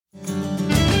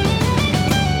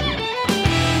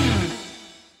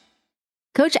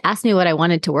Coach asked me what I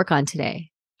wanted to work on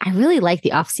today. I really like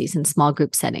the off-season small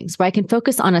group settings where I can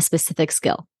focus on a specific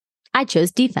skill. I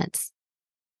chose defense.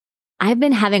 I've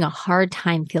been having a hard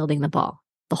time fielding the ball.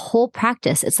 The whole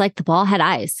practice, it's like the ball had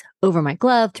eyes over my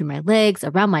glove, through my legs,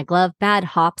 around my glove, bad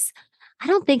hops. I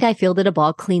don't think I fielded a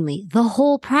ball cleanly the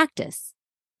whole practice.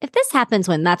 If this happens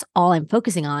when that's all I'm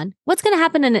focusing on, what's going to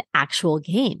happen in an actual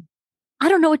game? I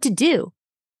don't know what to do.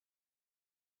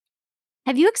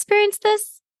 Have you experienced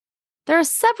this? There are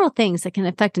several things that can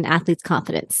affect an athlete's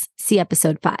confidence. See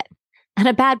episode 5. And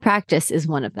a bad practice is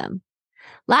one of them.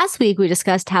 Last week, we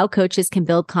discussed how coaches can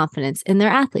build confidence in their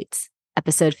athletes.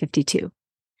 Episode 52.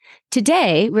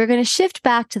 Today, we're going to shift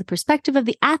back to the perspective of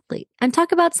the athlete and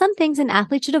talk about some things an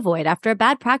athlete should avoid after a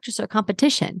bad practice or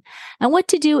competition and what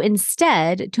to do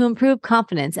instead to improve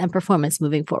confidence and performance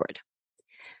moving forward.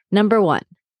 Number 1,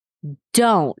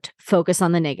 don't focus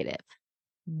on the negative.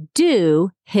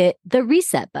 Do hit the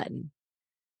reset button.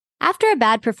 After a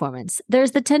bad performance,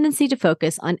 there's the tendency to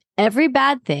focus on every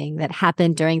bad thing that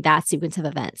happened during that sequence of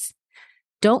events.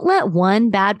 Don't let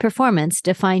one bad performance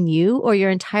define you or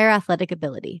your entire athletic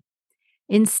ability.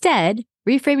 Instead,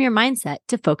 reframe your mindset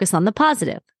to focus on the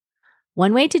positive.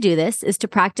 One way to do this is to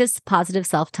practice positive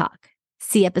self-talk.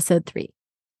 See episode 3.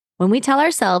 When we tell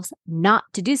ourselves not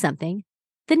to do something,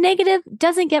 the negative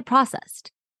doesn't get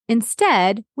processed.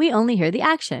 Instead, we only hear the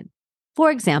action.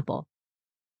 For example,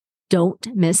 don't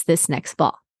miss this next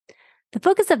ball. The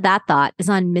focus of that thought is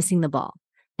on missing the ball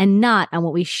and not on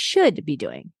what we should be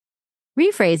doing.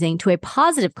 Rephrasing to a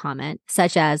positive comment,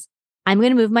 such as, I'm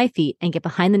going to move my feet and get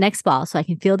behind the next ball so I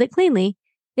can field it cleanly,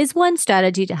 is one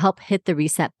strategy to help hit the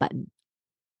reset button.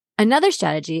 Another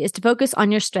strategy is to focus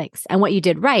on your strengths and what you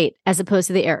did right as opposed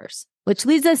to the errors, which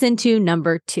leads us into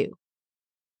number 2.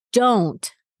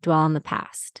 Don't dwell on the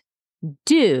past.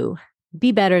 Do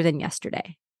be better than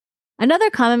yesterday.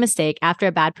 Another common mistake after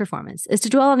a bad performance is to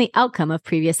dwell on the outcome of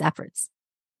previous efforts.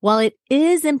 While it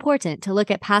is important to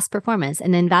look at past performance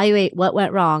and evaluate what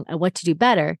went wrong and what to do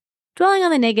better, dwelling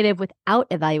on the negative without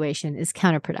evaluation is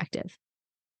counterproductive.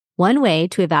 One way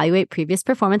to evaluate previous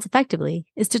performance effectively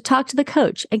is to talk to the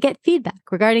coach and get feedback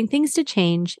regarding things to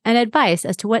change and advice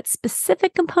as to what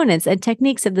specific components and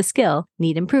techniques of the skill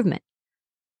need improvement.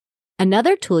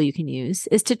 Another tool you can use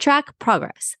is to track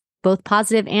progress, both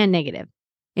positive and negative,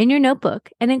 in your notebook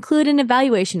and include an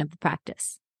evaluation of the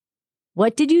practice.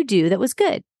 What did you do that was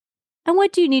good? And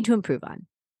what do you need to improve on?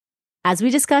 As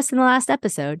we discussed in the last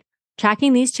episode,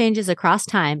 tracking these changes across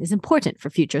time is important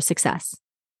for future success.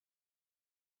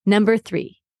 Number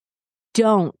 3,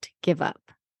 don't give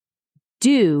up.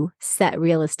 Do set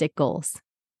realistic goals.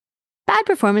 Bad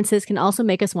performances can also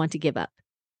make us want to give up.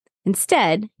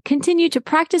 Instead, continue to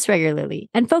practice regularly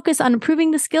and focus on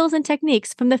improving the skills and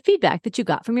techniques from the feedback that you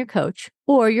got from your coach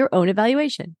or your own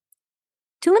evaluation.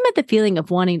 To limit the feeling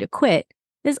of wanting to quit,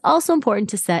 it is also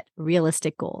important to set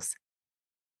realistic goals.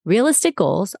 Realistic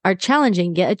goals are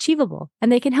challenging yet achievable,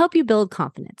 and they can help you build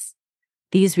confidence.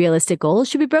 These realistic goals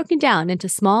should be broken down into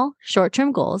small,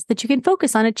 short-term goals that you can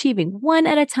focus on achieving one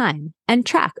at a time and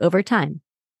track over time.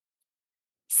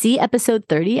 See episode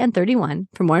 30 and 31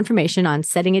 for more information on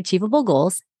setting achievable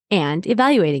goals and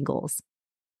evaluating goals.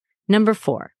 Number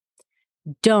 4,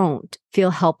 don't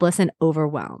feel helpless and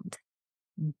overwhelmed.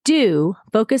 Do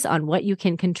focus on what you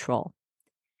can control.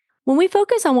 When we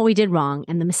focus on what we did wrong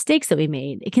and the mistakes that we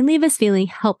made, it can leave us feeling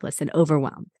helpless and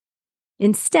overwhelmed.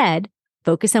 Instead,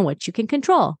 focus on what you can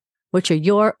control, which are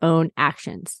your own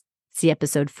actions. See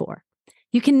episode 4.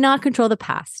 You cannot control the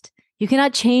past. You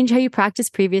cannot change how you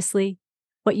practiced previously.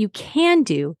 What you can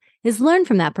do is learn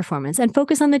from that performance and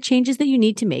focus on the changes that you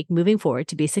need to make moving forward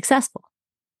to be successful.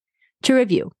 To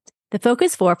review, the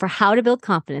focus for how to build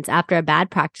confidence after a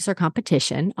bad practice or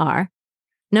competition are: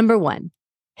 number 1,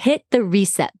 hit the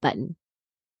reset button.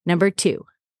 Number 2,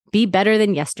 be better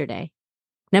than yesterday.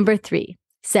 Number 3,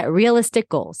 set realistic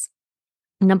goals.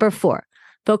 Number 4,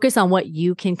 focus on what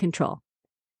you can control.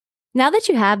 Now that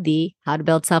you have the How to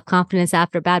Build Self-Confidence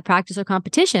After a Bad Practice or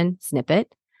Competition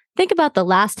snippet, think about the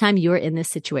last time you were in this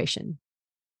situation.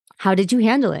 How did you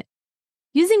handle it?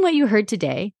 Using what you heard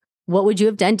today, what would you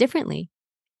have done differently?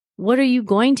 What are you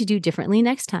going to do differently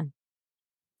next time?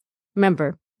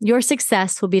 Remember, your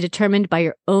success will be determined by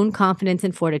your own confidence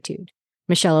and fortitude.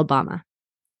 Michelle Obama.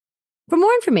 For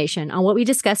more information on what we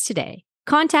discussed today,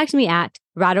 contact me at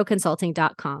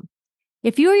radoconsulting.com.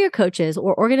 If you or your coaches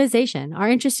or organization are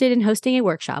interested in hosting a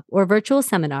workshop or virtual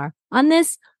seminar on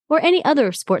this or any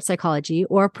other sports psychology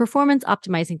or performance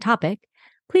optimizing topic,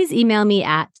 please email me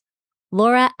at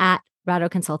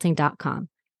laura@radoconsulting.com.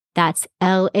 That's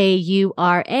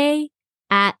LAURA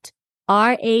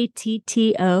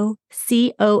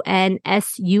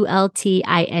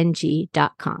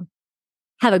RATTOCONSULTING.com.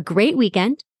 Have a great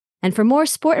weekend. And for more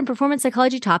sport and performance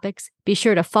psychology topics, be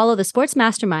sure to follow the Sports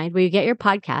Mastermind where you get your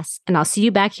podcasts, and I'll see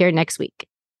you back here next week.